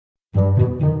Left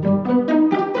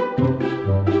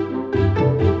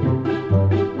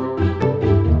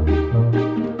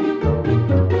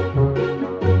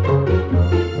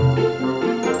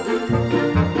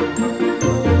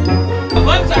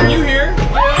side, are you here?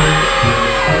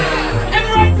 And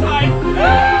right side.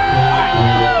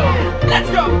 Alright. Let's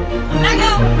go. Let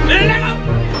go. Let go. There you go.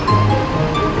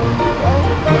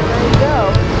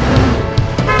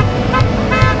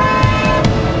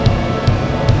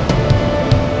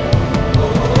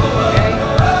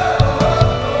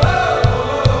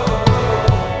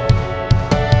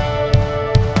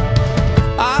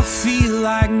 I feel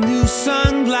like new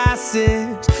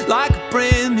sunglasses, like a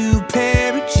brand new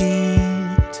pair of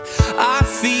jeans. I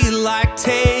feel like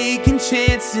taking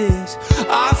chances.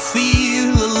 I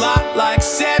feel a lot like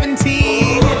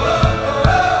 17.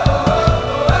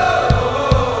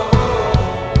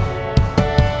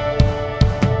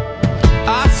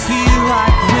 I feel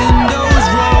like windows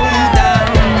roll down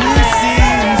new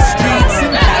city streets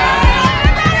and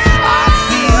paths. I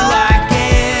feel like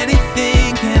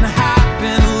anything can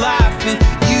happen in life, and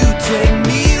you take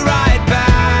me right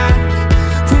back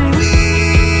when we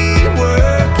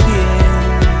were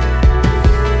kids.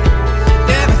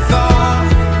 Never thought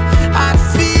I'd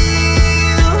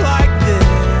feel like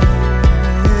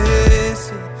this.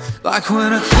 Like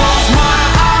when I close my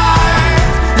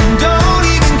eyes and don't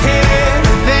even care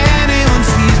if anyone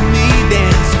sees me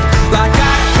dancing. Like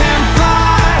I can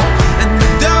fly and I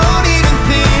don't even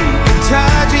think of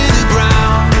touching the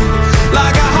ground.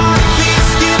 Like a heartbeat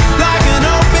skip, like an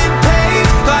open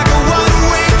page, like a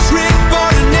one-way trip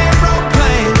on an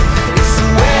aeroplane. It's the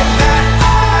way that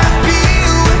I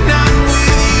feel when I'm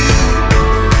with you.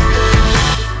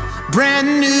 Brand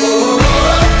new.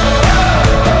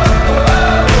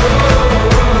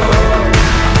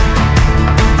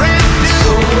 Brand new.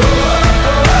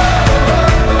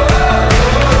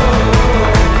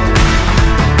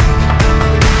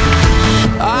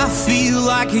 I feel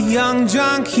like a young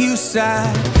John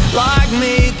Cusack, like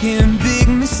making big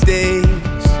mistakes.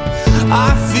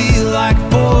 I feel like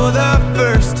for the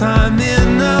first time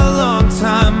in a long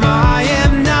time, I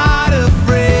am not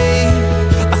afraid.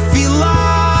 I feel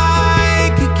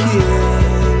like a kid.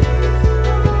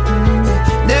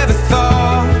 Never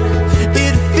thought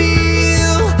it'd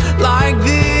feel like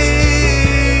this.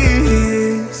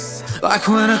 Like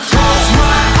when I close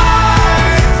my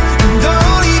eyes and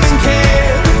don't even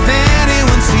care if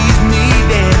anyone sees me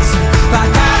dancing.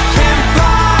 Like I can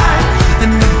fly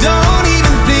and I don't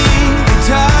even think of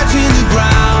touching the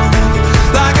ground.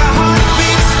 Like a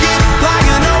heartbeat skip, like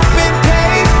an open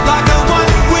page, like a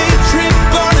one-way trip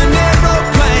on an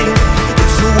aeroplane.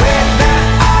 It's the way that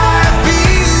I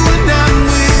feel when I'm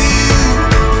with you.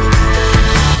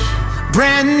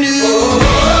 Brand new.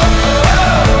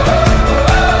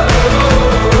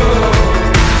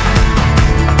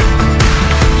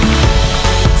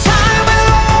 Time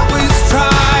will always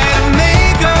try to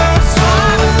make us.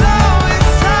 Time will always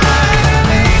try to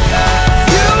make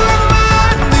us. You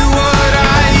remind me what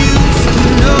I used to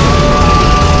know.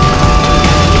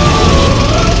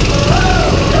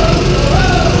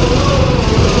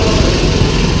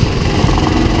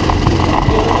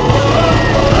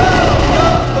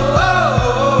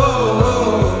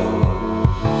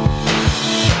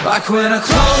 Like when I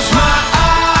close my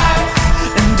eyes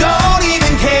and don't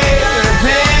even care if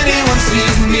anyone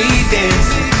sees me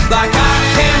dancing. Like I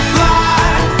can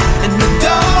fly and I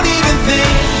don't even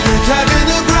think of touching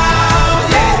the ground.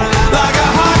 Yeah. Like a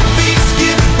heartbeat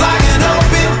skip, like an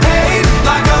open page,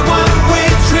 like a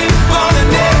one-way trip on an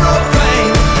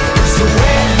aeroplane. It's the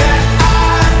way that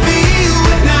I feel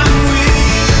when I'm with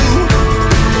you.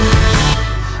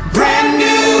 Brand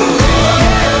new.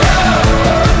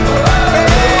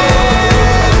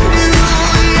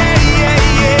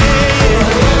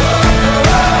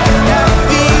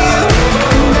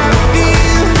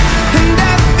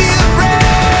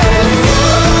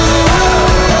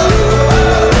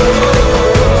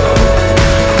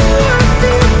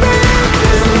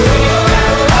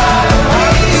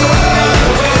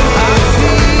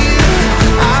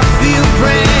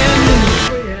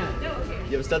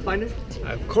 Stud finder?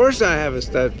 Of course I have a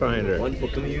stud finder. Wonderful,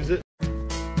 can we use it?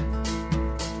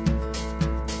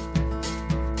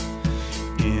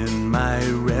 In my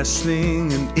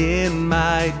wrestling and in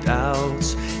my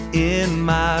doubts, in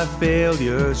my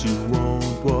failures, you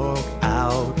won't walk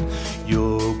out.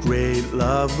 Your great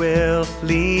love will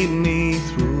lead me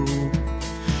through.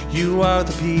 You are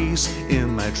the peace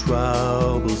in my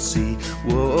troubled sea.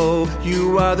 Whoa,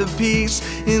 you are the peace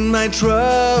in my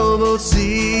troubled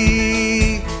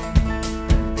sea.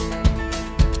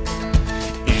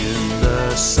 In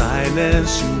the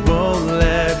silence, you won't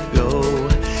let go.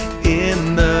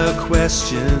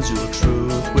 questions your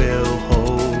truth will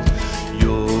hold.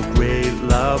 Your great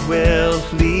love will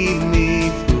lead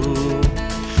me through.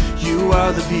 You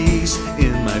are the peace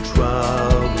in my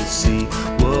troubled sea.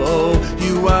 Whoa,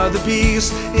 you are the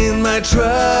peace in my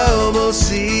troubled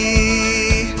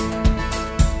sea.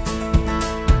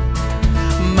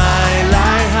 My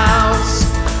lighthouse,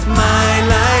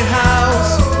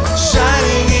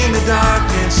 shining in the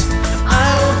darkness,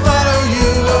 I will follow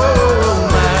you. Oh,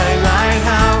 my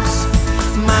lighthouse,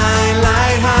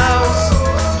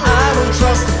 I will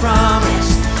trust the promise.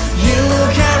 You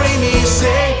will carry me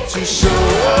safe to shore,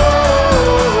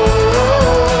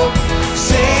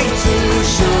 safe to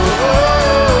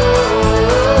shore,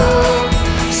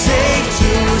 safe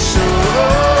to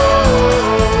shore,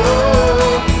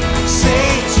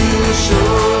 safe to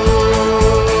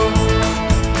shore.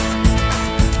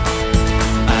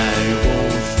 I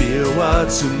won't fear what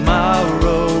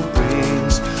tomorrow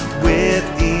brings. With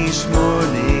each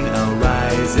morning I'll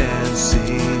rise and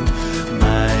sing.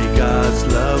 My God's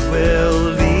love will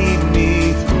lead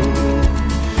me through.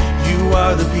 You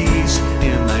are the peace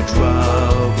in my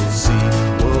troubled sea.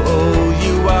 Oh,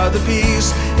 you are the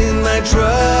peace in my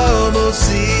troubled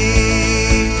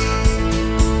sea.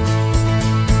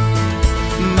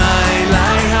 My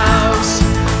lighthouse,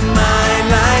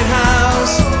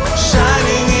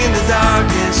 shining in the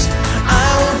darkness, I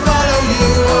will follow you.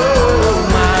 Oh,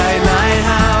 my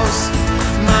lighthouse,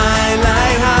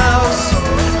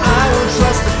 I will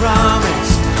trust the promise.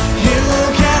 You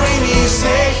will carry me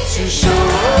safe to shore,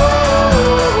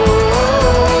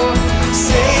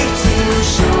 safe to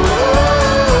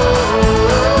shore,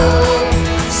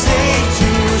 safe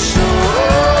to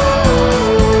shore,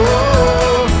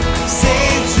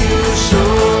 safe to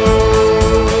shore.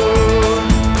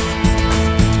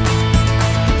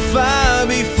 Far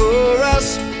before us,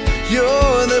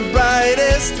 you're the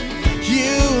brightest.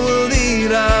 You will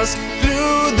lead us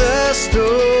through the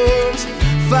storms.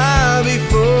 Far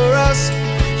before us,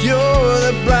 you're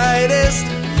the brightest.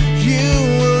 You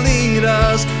will lead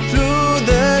us through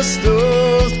the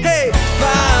storms.